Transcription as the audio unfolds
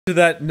To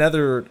that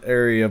nether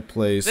area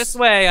place. This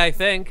way, I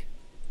think.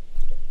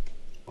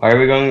 Why are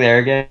we going there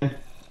again?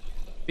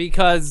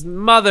 Because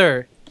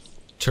Mother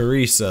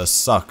Teresa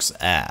sucks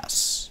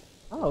ass.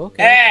 Oh,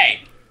 okay.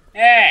 Hey!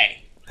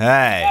 Hey!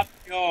 Hey. Up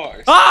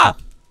yours. Ah! Up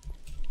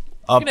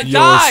I'm gonna yours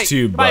die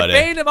too, for my buddy.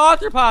 bane of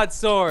arthropod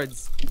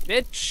swords,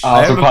 bitch.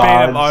 I have a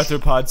bane of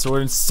Arthropods. arthropod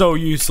sword and it's so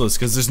useless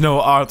because there's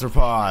no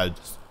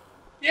arthropods.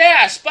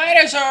 Yeah,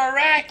 spiders are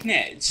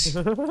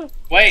arachnids.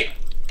 Wait,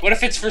 what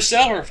if it's for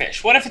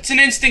silverfish? What if it's an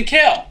instant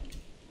kill?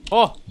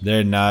 Oh,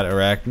 They're not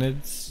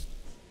arachnids.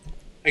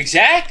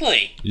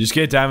 Exactly. You just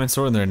get a diamond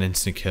sword and they're an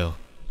instant kill.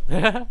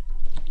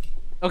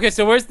 okay.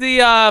 So where's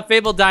the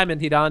fabled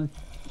diamond, Hedon?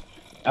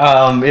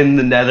 In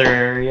the nether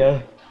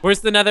area. Where's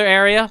the nether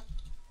area?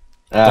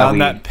 Down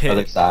that pit.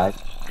 Other side.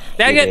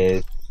 Dang it!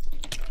 Is.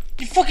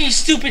 You fucking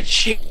stupid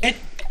shit. Hey.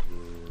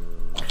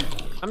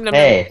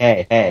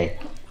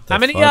 How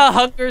many fuck?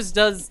 hungers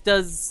does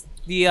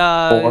the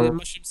 4.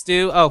 mushrooms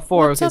do? Oh,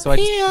 4. What's okay, up so I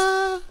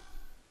here?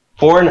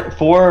 just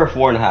 4 or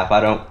 4.5. I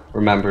don't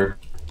remember.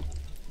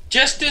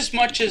 Just as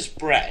much as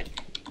bread.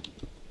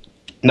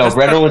 No, That's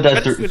bread not- only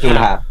does bread's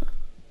 2.5.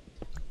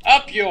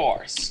 Up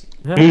yours.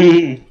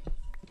 the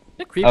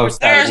creepers.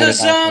 That There's would a have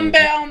zombie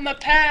happened. on the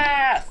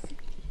path.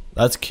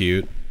 That's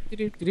cute.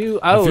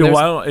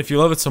 Oh, If you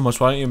love it so much,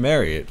 why don't you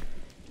marry it?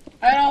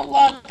 I don't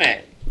love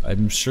it.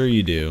 I'm sure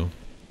you do.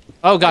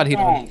 oh God, Hedon.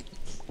 Don't.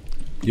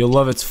 You'll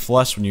love its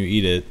flesh when you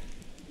eat it.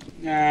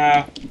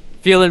 No.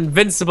 Feel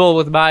invincible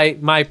with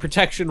my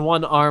protection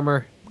 1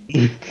 armor.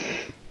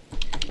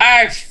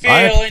 I feel I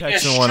have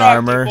protection 1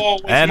 armor,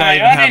 indestructible with and my I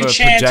even have a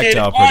unenchanted,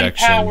 projectile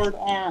protection. unpowered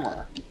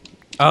armor.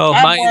 Oh,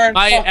 I'm my wearing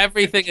fucking-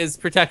 everything is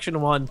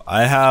protection 1.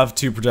 I have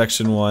 2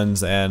 protection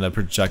 1s and a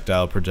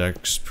projectile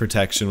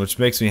protection, which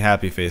makes me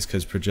happy face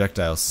because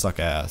projectiles suck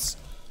ass.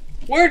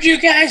 Where'd you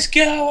guys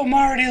go? I'm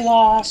already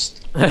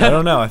lost. I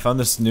don't know. I found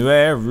this new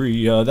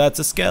area. That's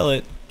a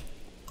skeleton.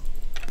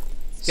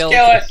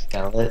 Skillet.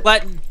 Skeleton.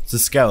 Latin. It's a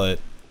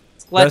skeleton.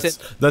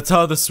 That's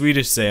how the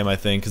Swedish say them, I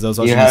think, because I was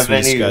You watching the have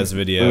Swedish any guy's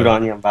video. food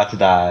on you? I'm about to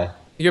die.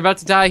 You're about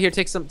to die. Here,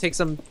 take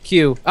some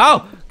Q.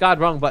 Oh God,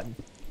 wrong button.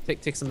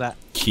 Take some of that.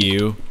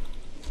 Q.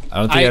 I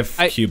don't think I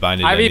have Q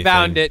binded. I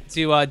rebound it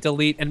to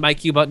delete, and my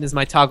Q button is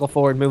my toggle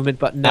forward movement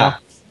button now.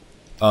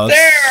 Oh, There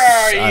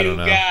are I you don't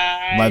know.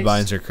 guys. My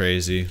binds are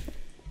crazy.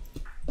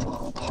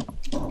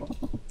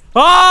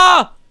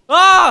 Ah!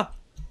 Ah!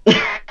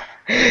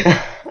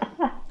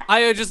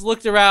 I just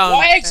looked around.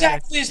 Why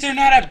exactly is there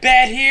not a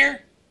bed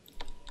here?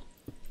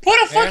 Put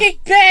a fucking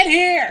bed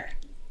here.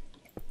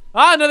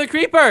 Ah, another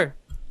creeper.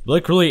 We're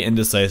like really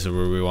indecisive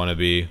where we want to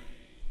be.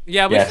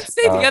 Yeah, we Yes, should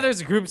stay together as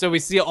a group so we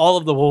see all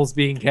of the wolves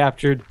being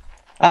captured.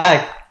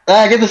 Get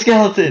the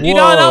skeleton. You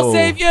know what? I'll Whoa.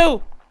 save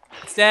you.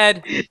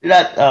 Instead. You're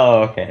not.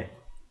 Oh, okay.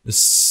 The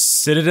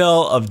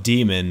Citadel of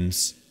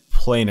Demons,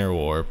 planar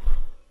warp.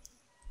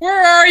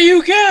 Where are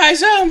you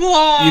guys? I'm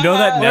lost. You know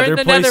that We're in nether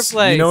the place? nether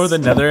place. You know where the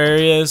nether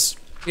area is?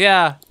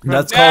 Yeah.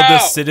 That's No. called the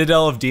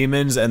Citadel of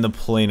Demons and the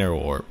planar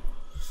warp.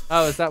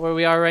 Oh, is that where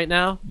we are right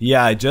now?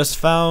 Yeah, I just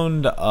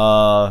found,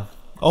 oh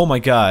my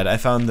god, I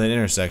found the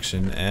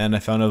intersection, and I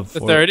found a... The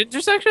third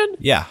intersection?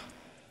 Yeah.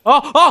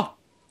 Oh, oh!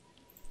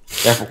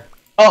 Careful.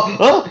 Oh.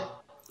 Oh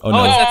Oh,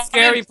 no. it's that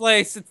scary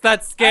place. It's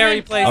that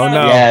scary place. Oh,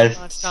 no. Yes.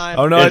 Last time.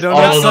 Oh no, I It's don't all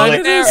have the sight way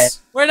of this!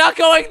 We're not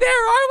going there,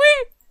 are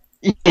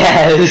we?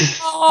 Yes.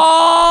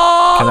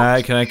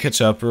 Oh! Can I catch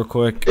up real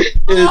quick?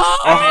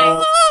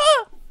 Oh!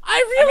 I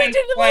really I'm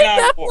didn't in like planar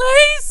that warp.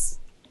 place!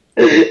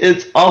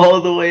 It's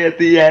all the way at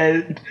the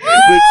end.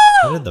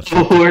 How did the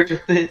fuck? Worth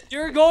it.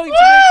 You're going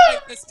to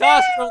make my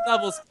testosterone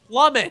levels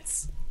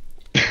plummet.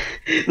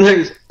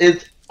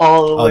 It's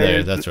all the Oh, way.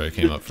 there, that's where it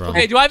came up from.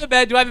 Okay, do I have a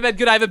bed? Do I have a bed?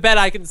 Good, I have a bed.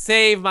 I can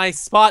save my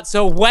spot,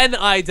 so when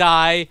I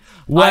die...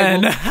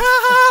 When?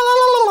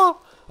 I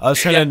I was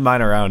trying to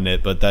mine around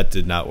it, but that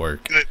did not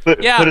work.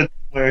 Put Yeah. it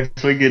somewhere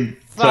so we can.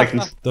 So I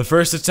can. The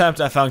first attempt,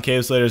 I found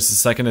caves later. The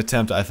second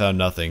attempt, I found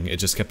nothing. It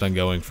just kept on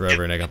going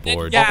forever, and I got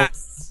bored.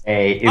 Yes.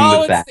 Stay in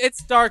Oh, the back.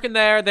 it's dark in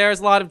there.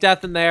 There's a lot of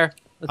death in there.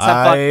 Let's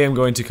have I fun. am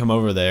going to come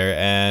over there,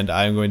 and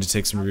I am going to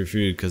take some of your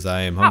food because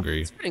I am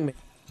hungry. It's hurting me.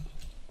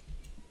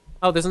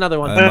 Oh, there's another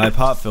one. My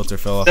pop filter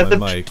fell off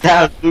my mic,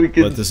 Down so we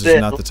can but this is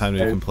sit. not the time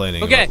to be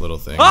complaining Okay. about little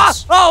things. Ah!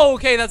 Oh,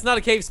 okay, that's not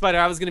a cave spider.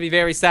 I was gonna be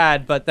very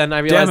sad, but then I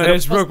realized Damn it, that I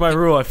just broke my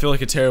rule. I feel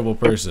like a terrible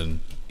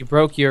person. You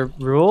broke your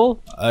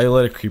rule? I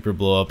let a creeper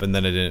blow up, and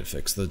then I didn't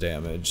fix the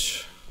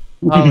damage.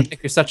 Oh, Nick,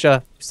 you're such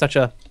a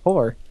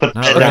whore. Put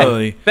Not it down.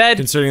 really. Bed.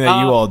 Considering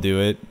that you all do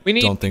it, We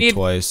need, don't think need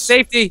twice.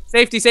 Safety,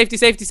 safety, safety,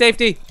 safety,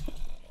 safety.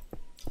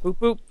 Boop,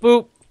 boop,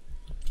 boop.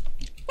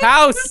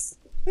 House,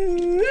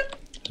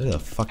 Where the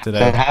fuck did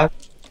So I... how?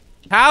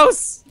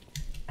 house.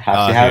 How's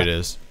Ah, your here it house?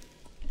 is.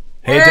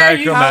 Hey, Where are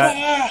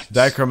you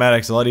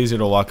Dichromatic's a lot easier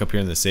to walk up here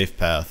in the safe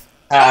path.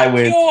 I Up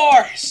win.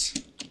 yours.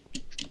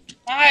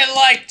 I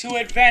like to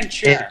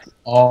adventure. It's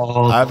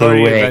all I've the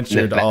already way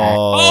adventured in the back.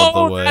 all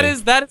Oh, the way. that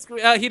is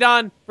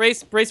Hedon.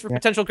 Brace for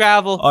potential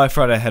gravel. Oh, I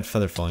forgot I had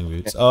feather falling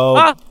boots. Oh,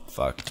 Ah.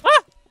 fuck.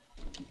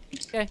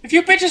 If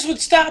you bitches would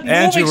stop moving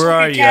Andrew, so where we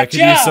are can you? I catch could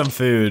use up. some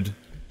food.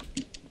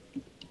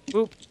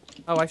 Oop.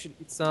 Oh, I should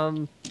eat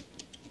some.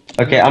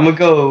 Okay, I'm gonna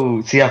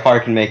go see how far I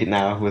can make it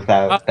now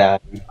without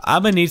that.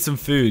 I'm gonna need some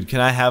food. Can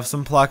I have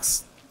some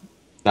Plex?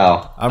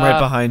 No. I'm right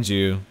behind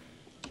you.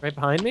 Right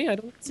behind me? I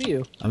don't see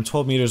you. I'm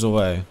 12 meters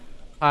away.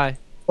 Hi.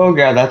 Oh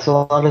god, that's a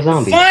lot of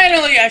zombies.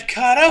 Finally, I've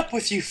caught up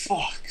with you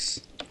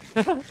fucks.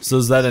 So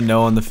is that a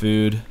no on the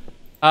food?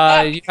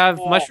 You have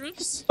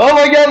mushrooms? Oh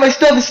my god, my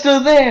stuff is still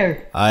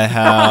there! I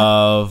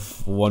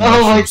have one.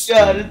 Oh my mushroom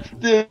god, stew.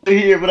 it's still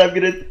here, but I'm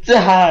gonna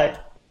die.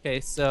 Okay,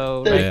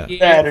 so Doesn't right here.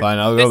 matter. Fine,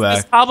 I'll go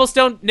This back.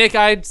 cobblestone, Nick,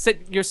 I'd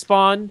set your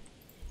spawn.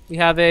 We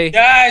have a.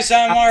 Guys,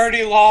 I'm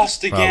already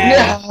lost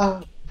again.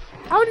 No.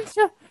 How did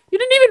you? You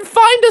didn't even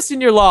find us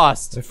and you're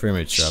lost. My frame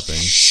rate's dropping.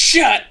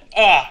 Shut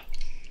up.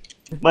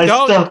 My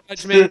Don't stuff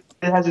judge me. it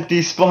hasn't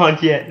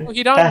despawned yet. Oh,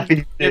 you don't.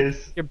 Happy it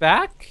is. You're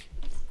back.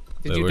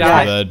 Did So you where's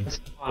die? the bed?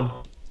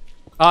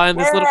 And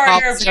this Where little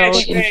are your cobblestone.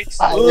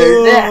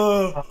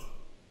 bitch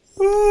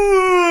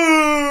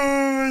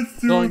Oh,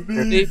 Going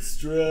deep.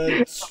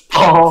 stretch.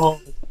 Oh.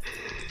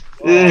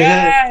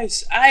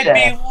 Guys, I'd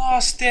Yeah. be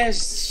lost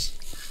as.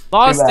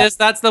 Lost is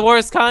that's the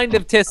worst kind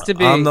of tis to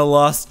be. I'm the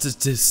lost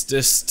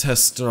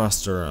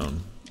testosterone.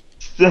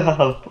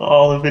 Stuff,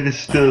 all of it is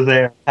still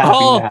there. Happy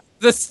all now.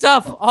 the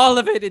stuff, all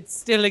of it, it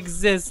still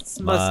exists.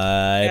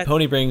 My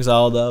pony brings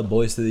all the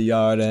boys to the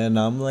yard, and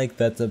I'm like,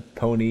 that's a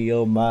pony,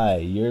 oh my.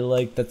 You're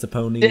like, that's a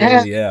pony,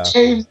 oh yeah.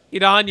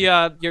 Idon,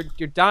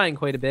 you're dying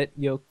quite a bit.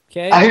 You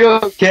okay? I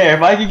don't care.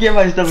 If I can get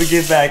my stuff and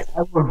get back,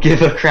 I won't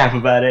give a crap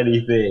about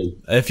anything.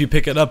 If you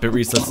pick it up, it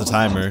resets the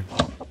timer.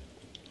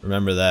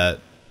 Remember that.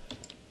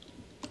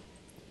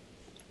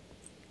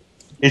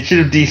 It should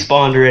have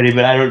despawned already,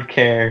 but I don't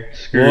care.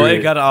 Screw Well, it.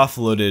 it got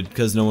offloaded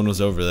because no one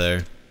was over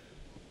there.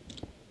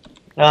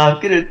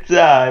 I'm gonna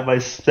die. My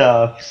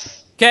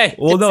stuffs. Okay.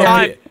 Well, it's no,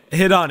 time.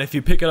 hit on. If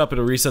you pick it up,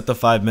 it'll reset the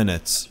 5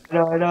 minutes. I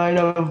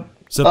know.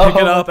 So pick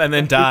it Oh. up and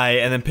then die,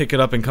 and then pick it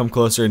up and come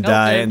closer and Okay.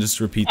 die, and just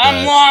repeat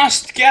I'm that.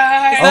 lost,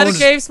 guys. Is that Oh, a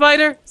cave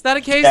spider? Is that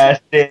a cave? Yes,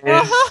 it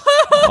is.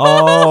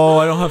 Oh,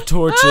 I don't have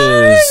torches.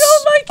 I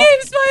don't like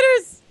cave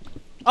spiders.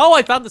 Oh,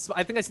 I found the.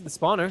 I think I see the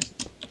spawner.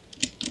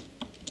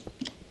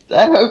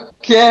 I don't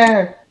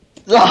care.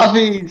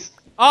 Zombies.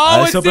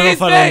 Oh, I it hope I don't sees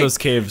find one me. of those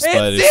cave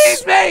spiders. It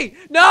sees me.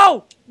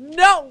 No,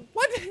 no.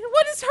 What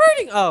is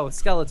hurting? Oh,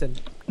 skeleton.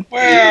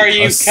 Where are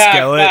you, A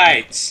skeleton.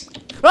 cockfights?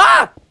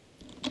 Ah!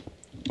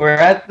 We're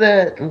at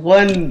the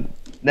one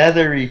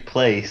nethery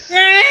place.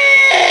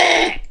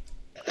 Okay.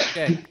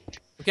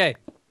 Okay.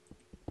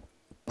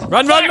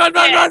 Run!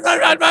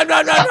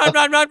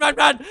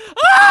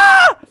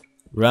 Ah!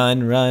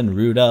 Run,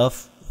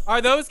 Rudolph.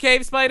 Are those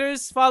cave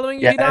spiders following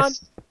you, Don?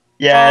 Yes.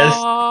 Yes.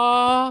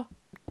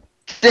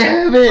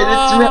 Damn it! It's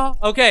right.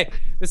 Okay,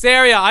 this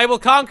area, I will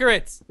conquer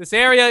it. This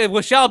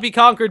area shall be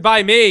conquered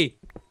by me.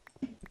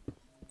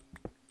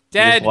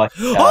 Dead. Just watch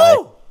it die.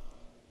 Oh!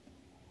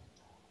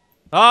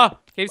 Ah,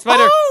 cave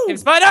spider. Oh! Cave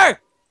spider.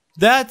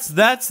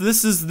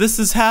 This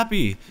is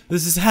happy.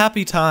 This is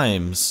happy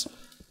times.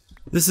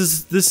 This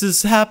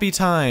is happy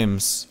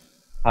times.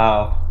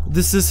 How?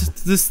 This is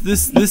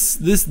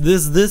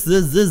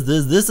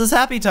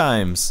happy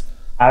times.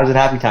 How's it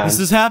happy time? This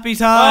is happy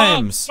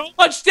times. Oh, so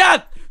much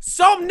death.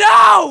 So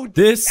no.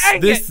 This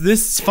Dang it.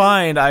 is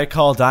fine. I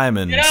call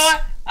diamonds. You know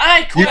what?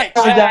 I quit,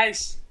 know that-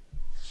 guys.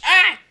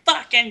 I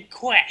fucking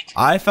quit.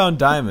 I found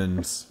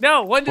diamonds.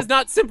 No, one does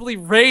not simply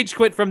rage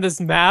quit from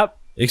this map.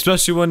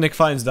 Especially when Nick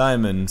finds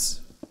diamonds.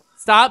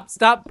 Stop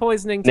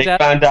poisoning to Nick death.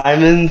 found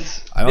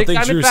diamonds. I don't Nick think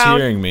diamond Drew's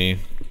found. hearing me.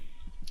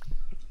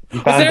 You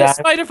Is found there a diamonds.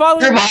 spider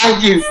following me?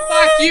 Behind you.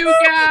 Fuck you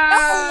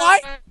Oh,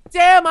 guys.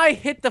 damn, I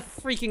hit the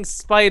freaking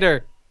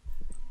spider.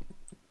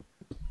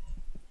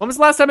 When was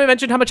the last time I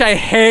mentioned how much I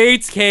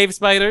hate cave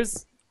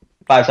spiders?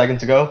 5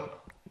 seconds ago.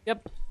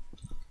 Yep.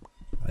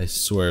 I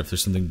swear, if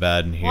there's something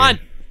bad in here. Come on.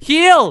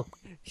 Heal!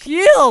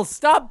 Heal!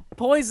 Stop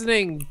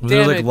poisoning. There's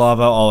Damn like it.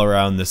 lava all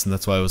around this, and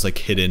that's why it was like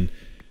hidden.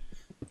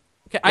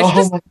 Okay,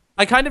 Oh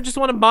I kind of just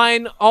want to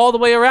mine all the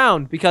way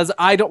around because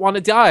I don't want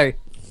to die.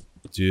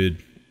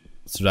 Dude,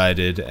 that's what I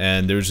did,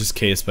 and there was just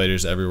cave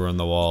spiders everywhere on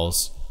the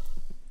walls.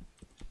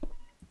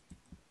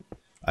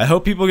 I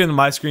hope people get in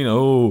my screen.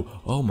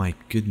 Oh my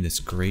goodness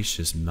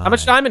gracious, How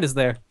much diamond is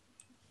there?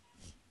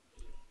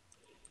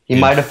 He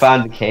might have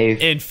found the cave.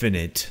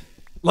 Infinite.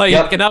 Like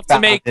Yep, enough to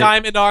found make it.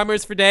 diamond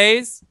armors for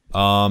days?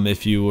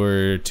 If you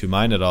were to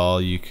mine it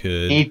all, you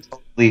could. He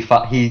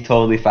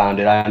totally found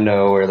it. I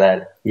know where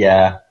that.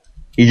 Yeah.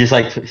 He just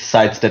like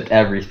sidestepped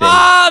everything.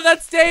 Ah,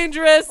 that's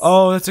dangerous.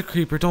 Oh, that's a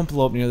creeper. Don't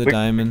blow up near the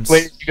diamonds.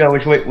 Where did you go?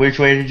 Which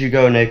way did you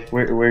go, Nick?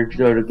 Where'd you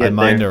go to get I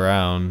mined there?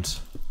 around.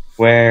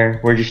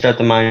 Where'd you start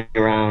the mining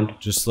around?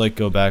 Just like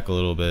go back a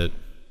little bit.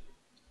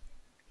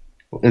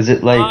 Is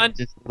it like On.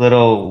 just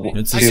little?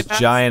 It's I this can-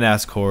 giant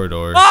ass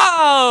corridor.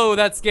 Oh,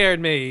 that scared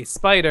me.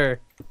 Spider.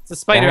 It's a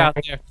spider Yeah. out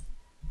there.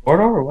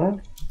 Corridor or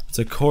what? It's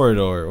a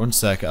corridor. One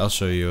sec, I'll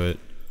show you it.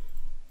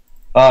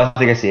 Oh, I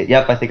think I see it.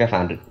 Yep, I think I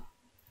found it.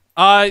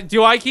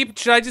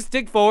 Should I just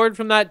dig forward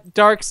from that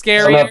dark,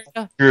 scary Oh, no.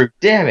 area? Drew,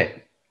 damn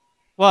it!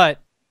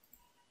 What?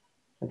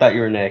 I thought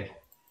you were Nick.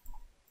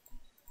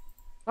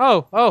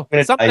 Oh,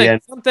 gonna die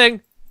again.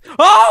 something.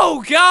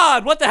 Oh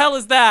God, what the hell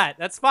is that?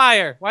 That's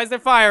fire. Why is there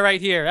fire right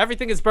here?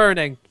 Everything is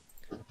burning.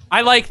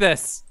 I like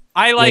this.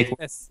 I like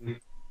this.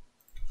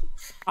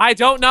 I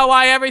don't know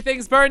why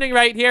everything's burning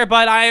right here,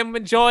 but I am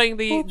enjoying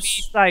the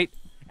sight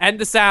and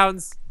the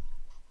sounds.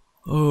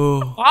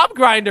 Oh. Bomb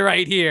grinder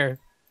right here.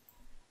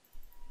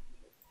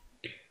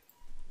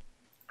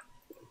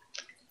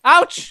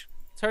 Ouch!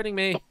 It's hurting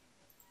me.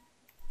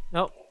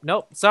 Nope,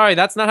 nope. Sorry,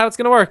 that's not how it's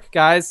gonna work,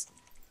 guys.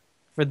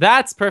 For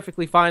that's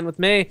perfectly fine with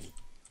me.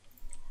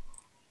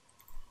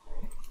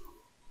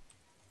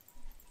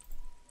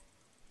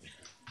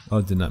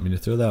 Oh, did not mean to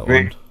throw that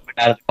We're one.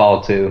 out of the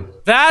ball too.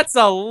 That's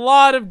a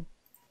lot of...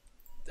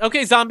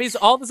 Okay, zombies.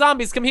 All the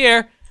zombies, come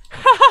here.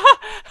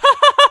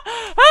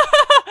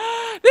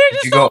 They're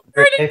just all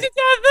burning to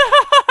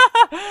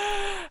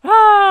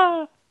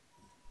death.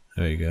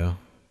 There you go.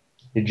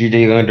 Did you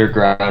dig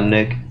underground,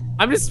 Nick?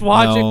 I'm just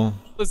watching No.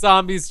 the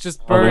zombies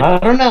just burn. I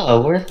don't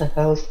know. Where the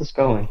hell is this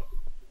going?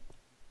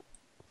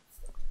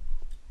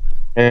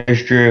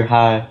 There's Drew.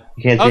 Hi.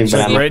 You can't see him, It's but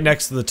like I'm right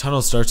next to the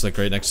tunnel starts like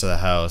right next to the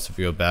house. If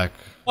you go back.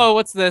 Oh,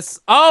 what's this?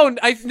 Oh,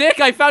 Nick,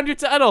 I found your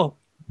tunnel.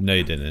 No,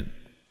 you didn't.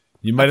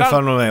 You might have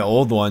found one of my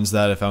old ones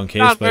that I found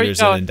cave Found, where are you spiders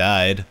in going? and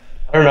died.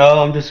 I don't know.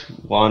 I'm just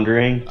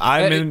wandering.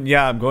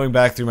 I'm going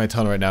back through my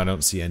tunnel right now. I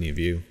don't see any of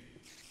you.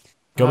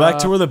 Go back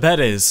to where the bed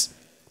is.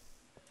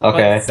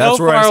 Okay. So That's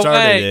where I far started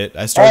away. it.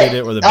 I started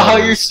it where the bed Oh,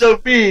 is. you're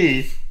so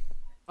mean.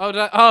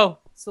 Oh,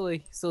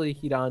 silly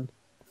Hedon.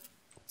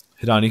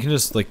 Hidon, you can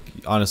just like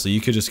honestly, you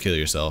could just kill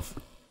yourself.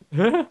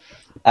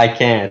 I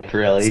can't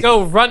really. Let's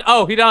go run.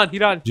 Oh, Hedon.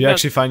 Did you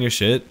actually find your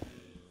shit?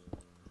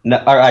 No,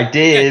 or I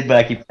did, but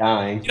I keep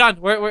dying. Hedon,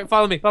 where,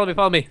 follow me.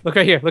 Look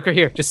right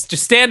here. Just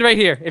stand right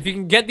here. If you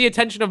can get the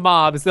attention of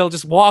mobs, they'll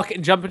just walk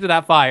and jump into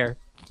that fire.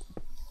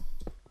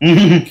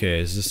 Okay,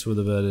 is this where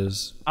the bed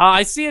is?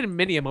 I see a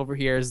minium over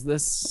here. Is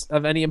this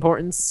of any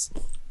importance?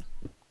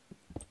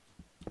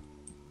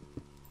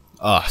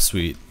 Ah,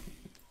 sweet.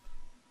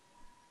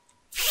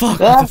 Fuck,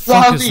 what the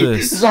fuck is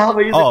this?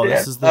 Zombie! Oh,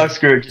 this is the, oh,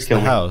 screw it. Just kill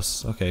the me.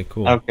 house. Okay,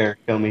 cool. I don't care.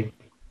 Kill me.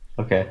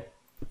 Okay.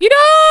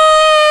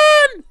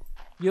 Hedon!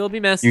 You'll be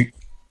missed. Oh.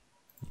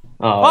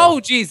 Oh,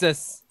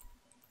 Jesus.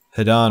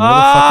 Hidon, where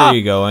the fuck are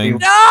you going?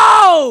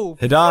 No!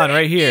 Hidon,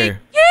 right here.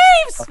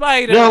 Cave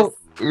spiders! No,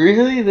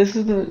 really? This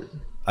is the.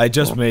 I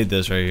just made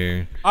this right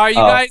here. Are you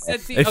guys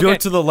at the... If you look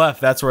to the left,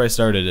 that's where I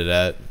started it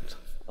at.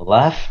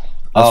 Left?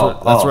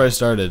 That's where I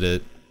started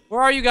it.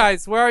 Where are you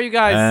guys?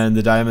 And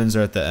the diamonds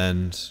are at the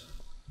end.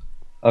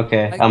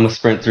 Okay, I'm gonna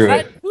sprint through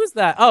it. Who's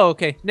that? Oh,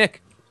 okay.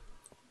 Nick.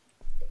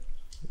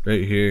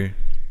 Right here.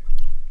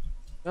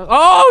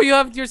 Oh,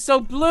 you're so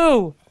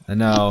blue. I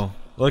know.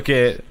 Look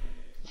at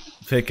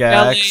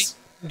pickaxe,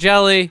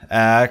 Jelly.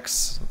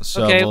 axe,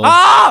 shovel. Okay.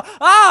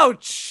 Ah!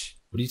 Ouch!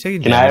 What are you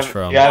taking Can damage do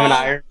from? you have an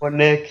iron one,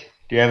 Nick?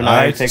 Do you have an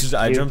iron pick?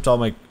 I jumped all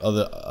my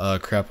other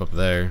crap up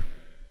there.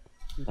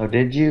 Oh,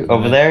 did you?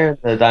 Over there?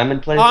 The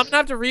diamond place? Oh, I'm gonna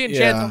have to re-enchant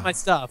Yeah. all my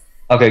stuff.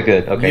 Okay,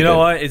 good. Okay, You know good.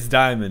 what? It's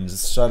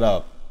diamonds. Shut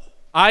up.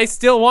 I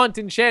still want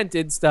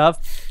enchanted stuff.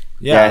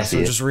 Yeah, Yeah, I so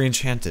see it. just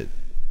re-enchant it.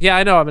 Yeah,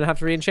 I know. I'm gonna have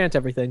to re-enchant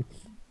everything.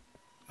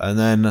 And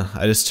then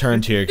I just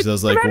turned here because I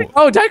was like, well,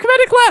 Oh,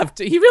 Dichromatic left.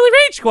 He really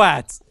rage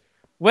quats.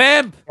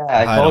 Wimp. Yeah,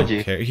 I I told don't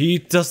you. care. He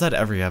does that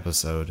every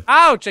episode.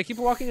 Ouch! I keep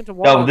walking into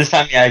walls. No, but this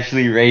time he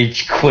actually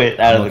rage quit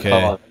out of the Okay.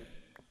 call.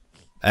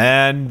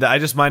 And I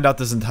just mined out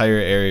this entire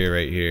area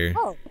right here.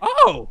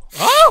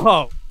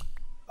 Oh!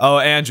 Oh,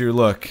 Andrew,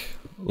 look.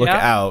 Look Yeah?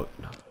 out.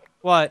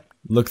 What?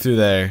 Look through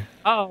there.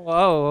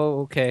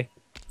 Oh, okay.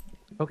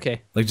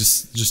 Okay. Like,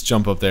 just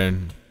jump up there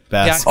and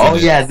bask. Oh, in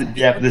it. yeah,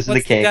 yeah, this is the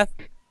What's cake.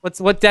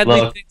 What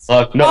deadly Look, things?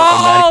 look, no,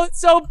 Oh, it's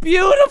so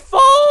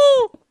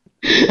beautiful!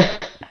 I'm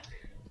not.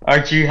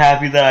 Aren't you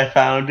happy that I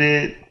found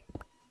it?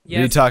 What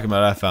are you talking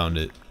about? I found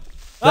it.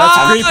 That's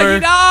Ah, Creeper.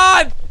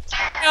 Hedon!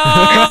 No!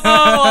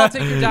 I'll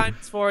take your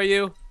diamonds for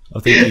you.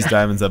 I'll take these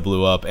diamonds that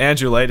blew up.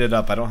 Andrew, light it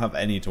up. I don't have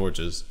any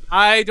torches.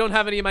 I don't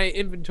have any in my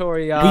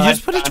inventory. We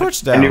just put a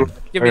torch down.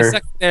 Give me a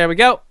second. There we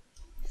go.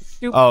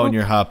 Doop, Oh, boop. in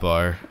your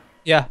hotbar.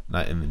 Yeah.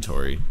 Not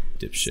inventory.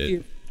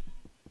 Dipshit.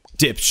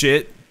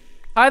 Dipshit.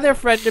 Hi there,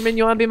 Frenderman.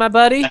 You want to be my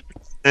buddy?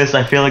 This,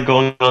 I feel like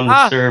going on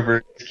the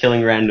server,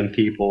 killing random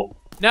people.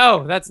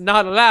 No, that's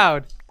not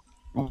allowed.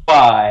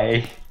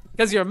 Why?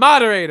 Because you're a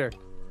moderator.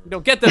 You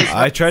don't get those.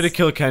 I tried to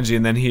kill Kenji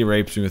and then he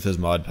raped me with his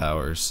mod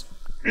powers.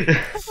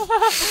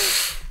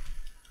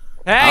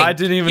 Hey, I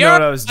didn't even know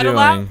what I was you're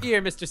not allowed doing.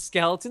 here, Mr.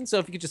 Skeleton. So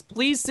if you could just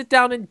please sit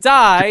down and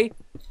die.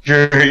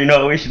 Sure, you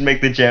know, we should make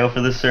the jail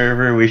for the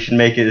server. We should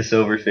make it a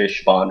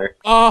silverfish spawner.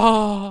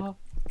 Oh.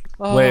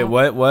 Wait,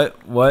 what?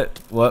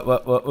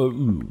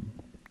 Ooh.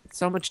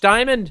 So much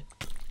diamond.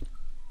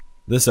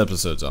 This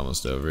episode's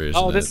almost over,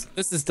 isn't it?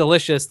 This is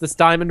delicious. This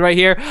diamond right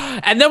here,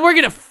 and then we're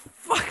gonna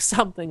fuck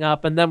something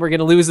up, and then we're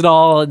gonna lose it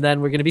all, and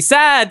then we're gonna be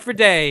sad for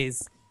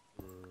days.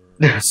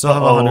 I still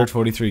have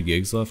 143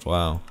 gigs left.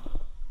 Wow.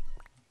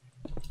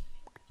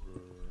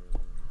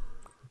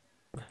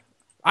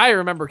 I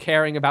remember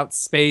caring about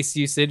space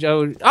usage.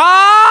 Oh,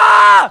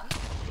 ah!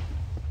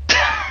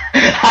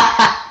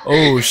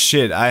 Oh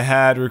shit, I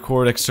had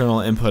record external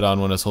input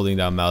on when I was holding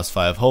down mouse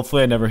 5.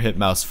 Hopefully I never hit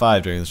mouse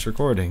 5 during this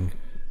recording.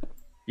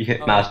 You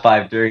hit mouse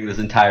 5 during this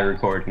entire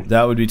recording.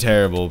 That would be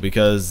terrible,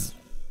 because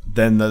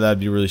then that'd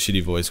be really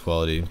shitty voice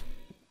quality.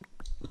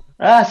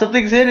 Ah,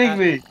 something's hitting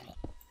me!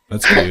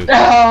 That's cute.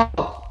 No!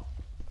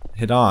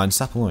 Hit on,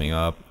 stop blowing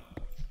up.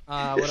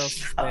 What else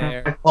is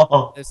there?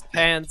 Oh, There's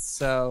pants,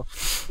 so...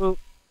 Ooh.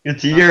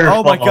 it's your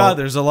Oh my fault. god,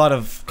 there's a lot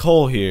of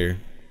coal here.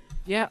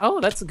 Yeah, oh,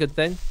 that's a good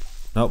thing.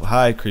 Nope,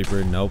 hi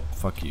creeper, nope,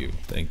 fuck you,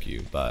 thank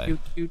you, bye.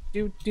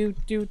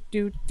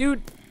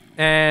 Doot.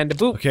 And a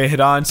boop. Okay, hit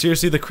on,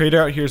 seriously, the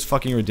crater out here is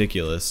fucking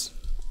ridiculous.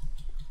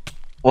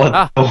 What?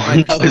 Ah, The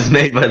one that was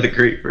made by the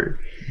creeper.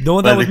 The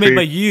one By that the was made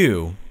by creep-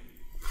 you.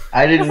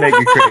 I didn't make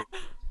a creeper.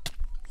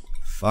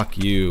 Fuck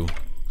you.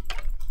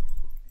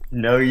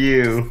 No,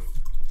 you.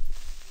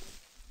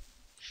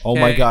 Oh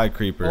my Okay, god,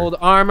 creeper. Old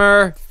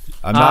armor.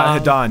 I'm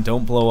not Hidan,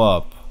 don't blow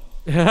up.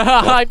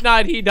 I'm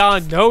not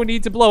Hedon. No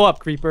need to blow up,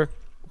 creeper.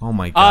 Oh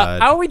my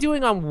god. How are we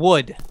doing on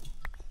wood?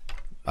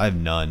 I have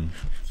none.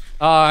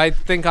 I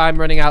think I'm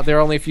running out. There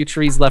are only a few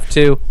trees left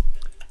too.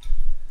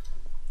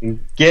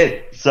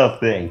 Get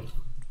something.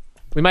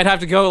 We might have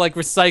to go like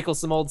recycle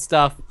some old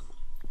stuff.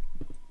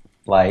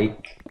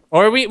 Like.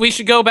 Or we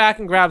should go back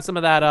and grab some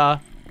of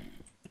that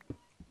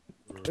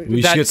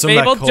We that should get some of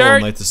that fabled coal dirt.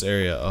 and light this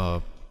area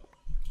up.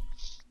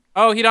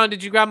 Oh, Hedon,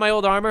 did you grab my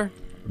old armor?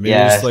 Maybe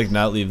Yes. just like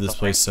not leave this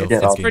place so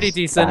It's fucking, pretty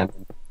decent.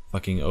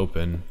 fucking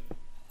open.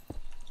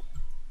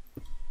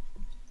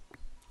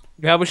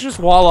 Yeah, we should just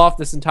wall off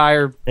this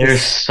entire...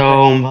 There's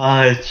so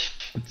much.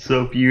 It's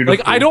so beautiful.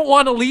 Like, I don't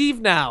want to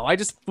leave now. I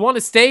just want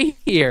to stay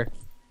here.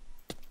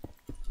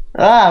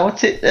 Ah,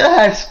 what's it?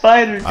 Ah,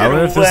 spider. I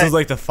wonder if this is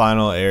like the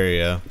final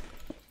area.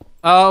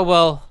 Oh,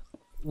 well,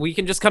 we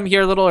can just come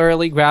here a little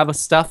early, grab a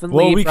stuff, and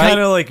Well, leave, we right? kind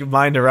of like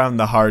mined around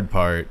the hard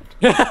part.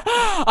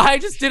 I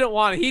just didn't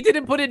want it. He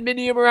didn't put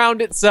Minium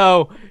around it,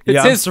 so it's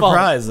Yeah, I'm his fault.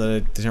 surprised that I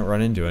didn't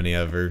run into any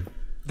ever.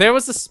 There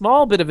was a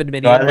small bit of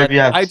Minium, Rather but if you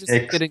have I just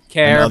sticks didn't in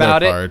care other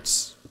about it.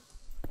 parts.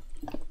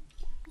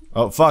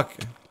 Oh fuck,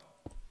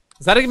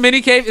 Is that a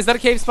mini cave? Is that a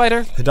cave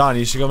spider? Hidan,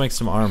 you should go make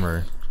some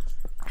armor.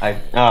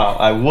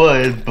 I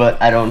would,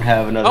 but I don't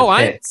have another Oh,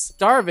 I'm pick.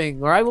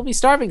 starving, or I will be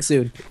starving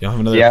soon. You don't have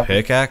another Yeah.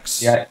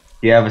 pickaxe? Yeah,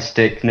 you have a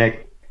stick,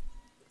 Nick.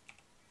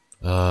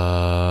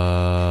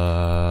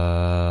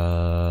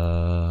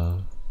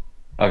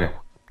 Okay.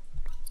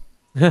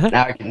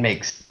 Now I can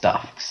make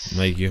stuffs.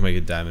 Make you make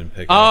a diamond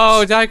pickaxe.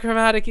 Oh,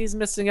 Dichromatic, he's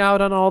missing out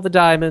on all the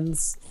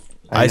diamonds.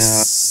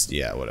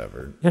 Yeah,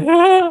 whatever.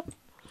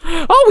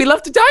 Oh, we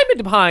left a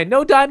diamond behind.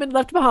 No diamond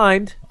left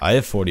behind. I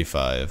have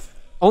 45.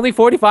 Only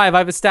 45. I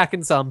have a stack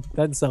and some.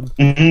 Then some.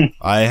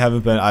 I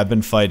haven't been. I've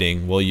been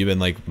fighting. Well, you've been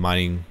like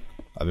mining.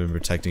 I've been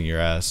protecting your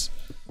ass.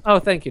 Oh,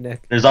 thank you,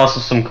 Nick. There's also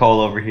some coal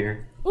over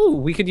here. Ooh,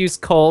 we could use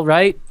coal,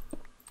 right?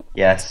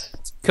 Yes.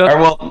 Cook. Or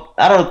well,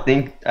 I don't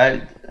think I Yeah,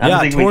 don't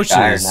think we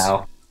fire torches.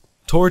 now.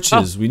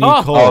 Torches. We need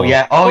Oh. coal. Oh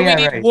yeah. Oh But yeah.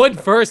 we need Right. wood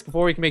first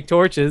before we can make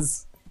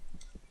torches.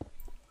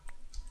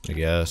 I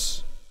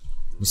guess.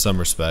 In some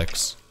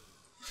respects.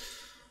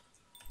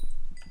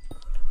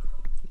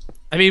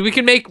 I mean, we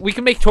can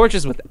make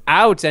torches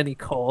without any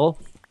coal.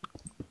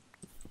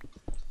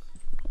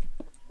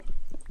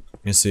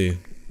 Let me see.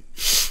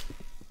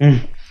 I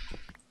have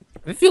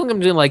a feeling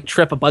I'm gonna like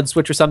trip a bud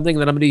switch or something,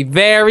 then I'm gonna be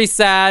very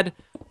sad.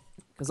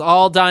 Cause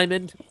all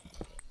diamond.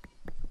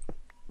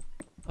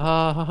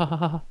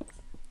 I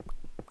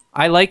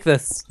like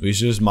this. We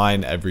should just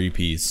mine every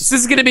piece. This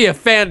is gonna be a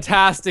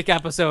fantastic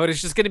episode.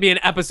 It's just gonna be an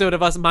episode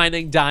of us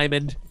mining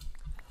diamond.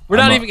 We're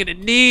not even gonna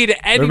need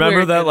anywhere. Remember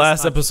near that this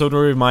last much. episode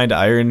where we mined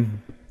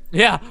iron?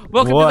 Yeah.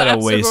 Welcome What to the a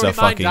episode waste where of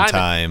we mine fucking diamond.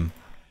 time.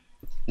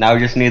 Now we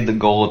just need the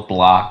gold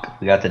block.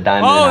 We got the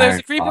diamond. Oh, and there's iron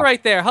a creeper block.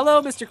 right there.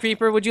 Hello, Mr.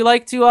 Creeper. Would you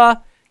like to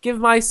give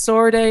my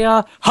sword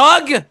a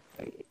hug?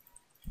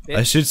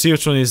 I should see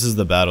which one uses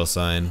the battle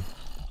sign.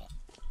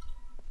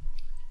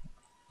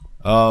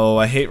 Oh,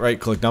 I hate right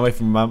click. Now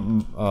if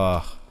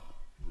I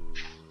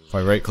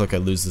right click, I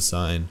lose the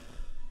sign.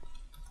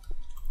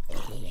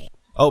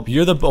 Oh,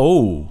 you're the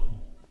Ooh.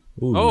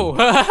 Oh.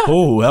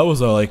 Oh, that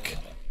was a like.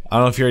 I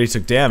don't know if you already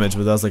took damage,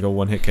 but that was like a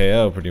one-hit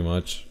KO, pretty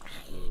much.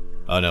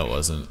 Oh no, it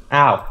wasn't.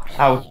 Ow!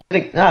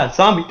 Ow!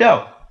 Zombie!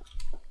 No!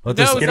 What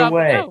No, this? Get stop.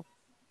 away. No,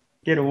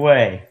 Get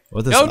away!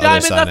 What this no other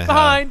diamond sign left I have?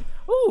 behind.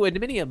 Ooh,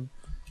 aluminium. Near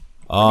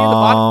the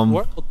bottom of the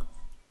world.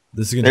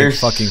 This is gonna take There's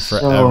fucking so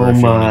forever if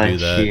you want to do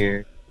much that.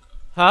 here.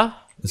 Huh?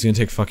 It's gonna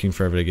take fucking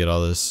forever to get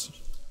all this.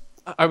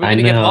 Are we I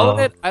gonna get all of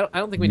know. it? I don't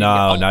think we need to get No,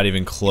 all not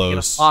even Get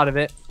close. a lot of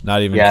it.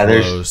 Not even Yeah,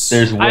 close.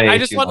 there's way I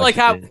just too want to much like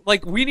of have it.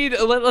 like we need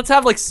let's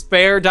have like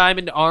spare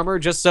diamond armor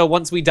just so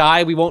once we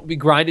die we won't be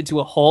grinded to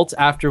a halt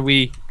after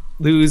we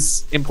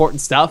lose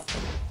important stuff.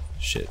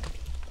 Shit.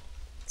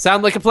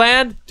 Sound like a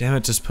plan? Damn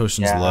it, just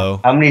potions Yeah.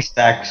 low. How many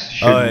stacks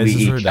should Oh, we is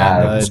this where each Dan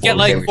have? died? before Get we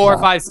like say we 4 or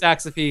stop? 5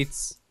 stacks of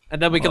feats,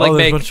 and then we can Oh, like there's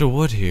a make bunch of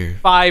wood here.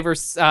 5 or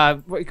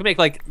we can make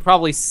like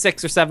probably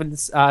 6 or 7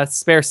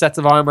 spare sets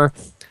of armor,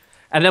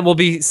 and then we'll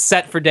be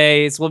set for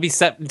days. We'll be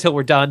set until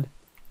we're done.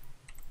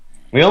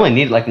 We only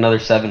need like another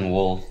 7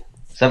 wool.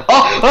 7.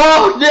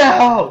 Oh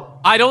no!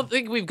 I don't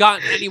think we've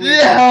gotten anywhere.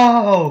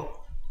 No!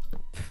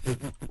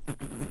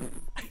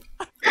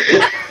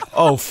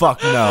 Oh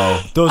fuck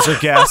no! Those are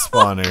gas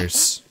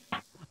spawners.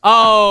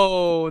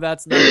 Oh,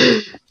 that's not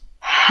good.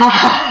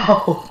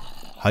 How?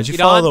 How'd you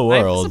follow the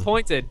I'm world?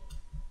 disappointed.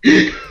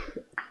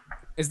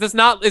 Is this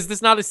not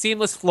a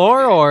seamless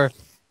floor or?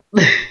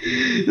 There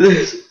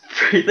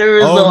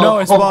is Oh no!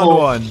 I spawned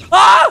one.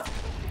 Ah!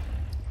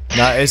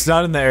 Nah, it's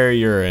not in the area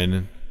you're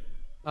in.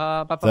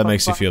 That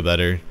makes you feel. feel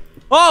better.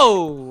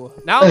 Oh!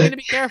 Now I'm gonna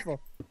be careful.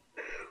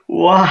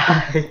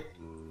 Why?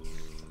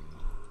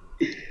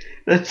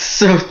 That's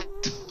so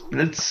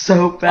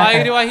bad.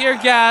 Why do I hear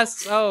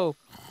gas? Oh,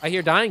 I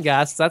hear dying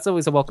gas. That's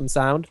always a welcome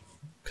sound.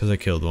 Cause I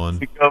killed one.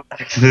 We go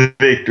back to the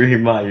victory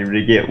monument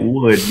to get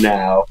wood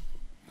now.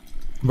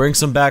 Bring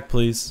some back,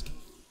 please.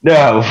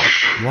 No.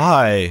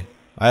 Why?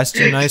 I asked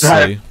you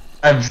nicely.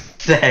 I'm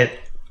sad.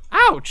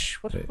 Ouch!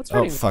 What's Oh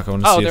hurting? fuck! I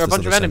want to Oh, see there are if a this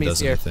bunch of other sign enemies does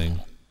here. anything.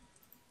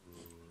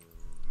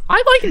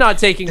 I like not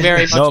taking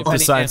very much. Nope, if the any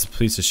sign's a hit.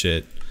 piece of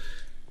shit.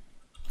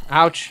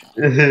 Ouch!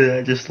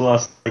 I just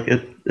lost like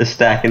a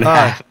stack and a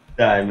half of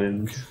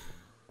diamonds.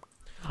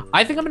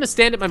 I think I'm gonna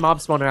stand at my mob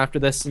spawner after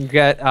this and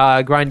get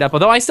grind up.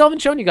 Although I still haven't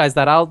shown you guys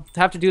that. I'll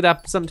have to do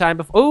that sometime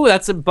before. Oh,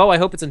 that's a bow. I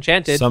hope it's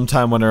enchanted.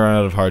 Sometime when I run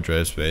out of hard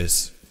drive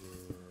space.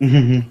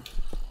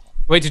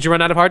 Wait, did you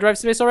run out of hard drive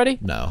space already?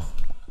 No.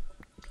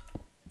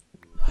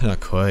 Not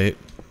quite.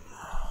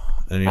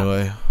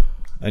 Anyway.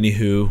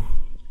 Anywho.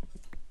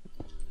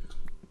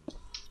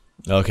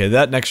 Okay,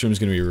 that next room is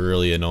gonna be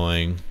really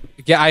annoying.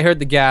 Yeah, I heard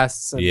the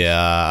gas. And Yeah,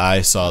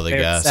 I saw the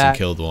Very gas sad. and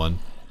killed one.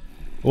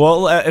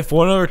 Well, if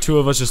one or two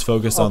of us just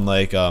focus on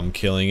like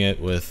killing it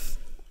with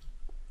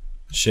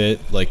shit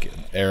like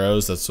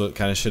arrows, that's what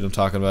kind of shit I'm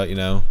talking about, you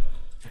know.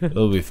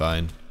 It'll be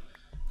fine.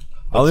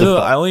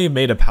 I only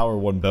made a power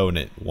 1 bow and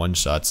it one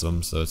shots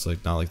them, so it's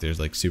like not like there's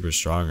like super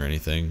strong or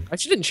anything. I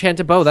should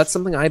enchant a bow. That's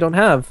something I don't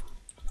have.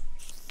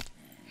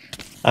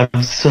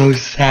 I'm so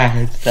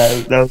sad.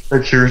 That was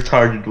such a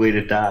retarded way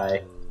to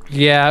die.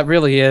 Yeah, it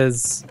really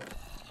is.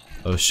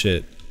 Oh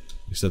shit!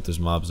 Except there's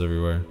mobs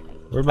everywhere.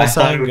 Where'd my I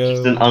thought it sign was go?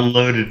 just an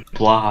unloaded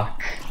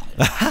block.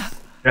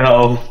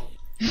 No.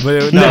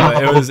 But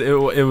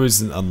it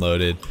was an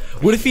unloaded.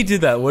 What if he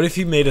did that? What if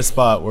he made a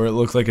spot where it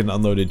looked like an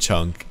unloaded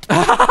chunk,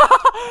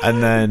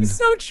 and then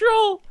So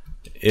troll.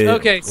 it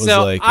Okay, was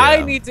so like, I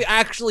yeah. need to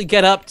actually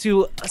get up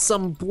to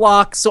some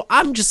blocks, so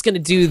I'm just gonna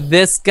do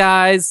this,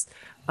 guys.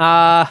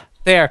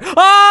 There.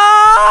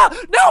 Ah!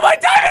 No, my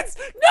diamonds!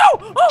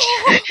 No!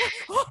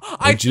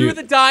 I Would you- threw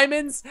the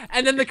diamonds,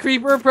 and then the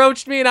creeper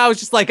approached me, and I was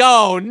just like,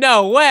 oh,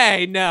 no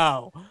way,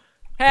 no.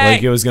 Hey!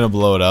 Like it was gonna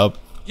blow it up.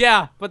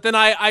 Yeah, but then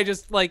I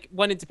just, like,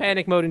 went into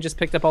panic mode and just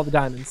picked up all the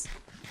diamonds.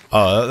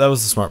 Oh, that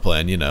was a smart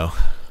plan, you know.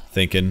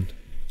 Thinking,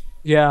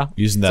 Yeah.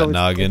 using It's that always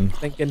noggin.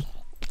 Thinking.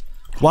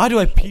 Why do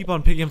I keep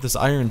on picking up this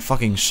iron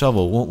fucking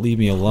shovel? It won't leave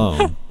me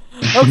alone.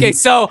 Okay,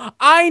 so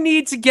I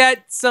need to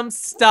get some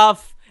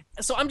stuff.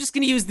 So I'm just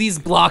gonna use these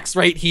blocks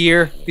right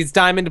here, these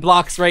diamond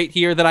blocks right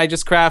here that I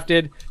just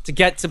crafted to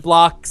get to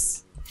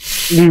blocks.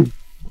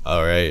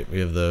 All right, we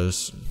have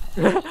those.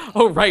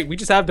 Oh right, we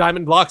just have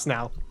diamond blocks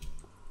now.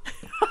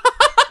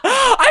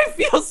 I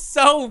feel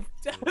so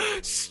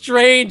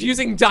strange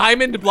using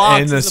diamond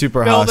blocks And the as a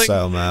super building-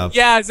 hostile map.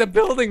 Yeah, as a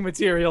building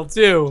material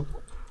too.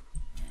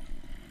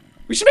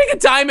 We should make a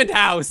diamond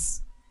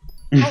house.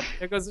 Oh,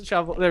 there goes the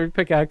shovel. There,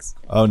 pickaxe.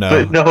 Oh no.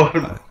 But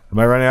no. Am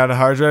I running out of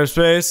hard drive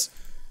space?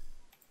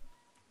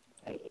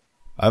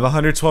 I have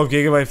 112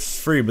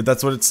 gigabytes free, but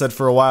that's what it said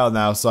for a while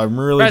now, so I'm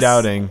really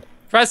doubting.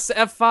 Press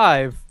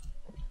F5.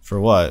 For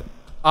what?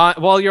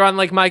 While you're on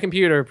like my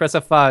computer, press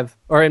F5,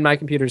 or in my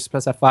computer, just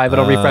press F5.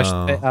 It'll refresh.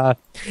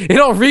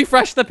 It'll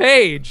refresh the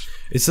page.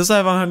 It says I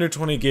have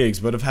 120 gigs,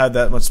 but I've had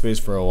that much space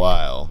for a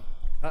while.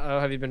 Uh-oh,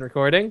 have you been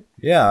recording?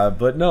 Yeah,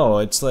 but no,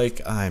 it's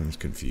like I'm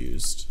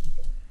confused.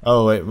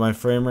 Oh wait, my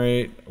frame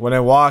rate. When I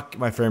walk,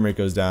 my frame rate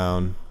goes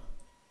down.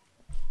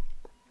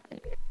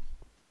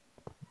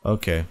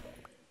 Okay.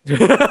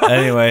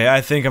 Anyway,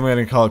 I think I'm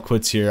gonna call it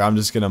quits here. I'm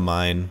just gonna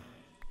mine.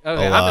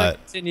 Okay, I'm lot. gonna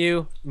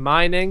continue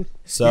mining.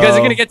 So You guys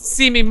are gonna get to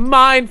see me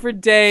mine for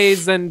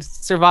days and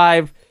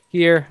survive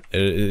here.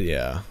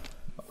 yeah.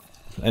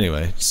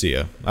 Anyway, see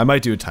ya. I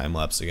might do a time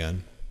lapse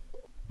again.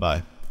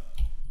 Bye.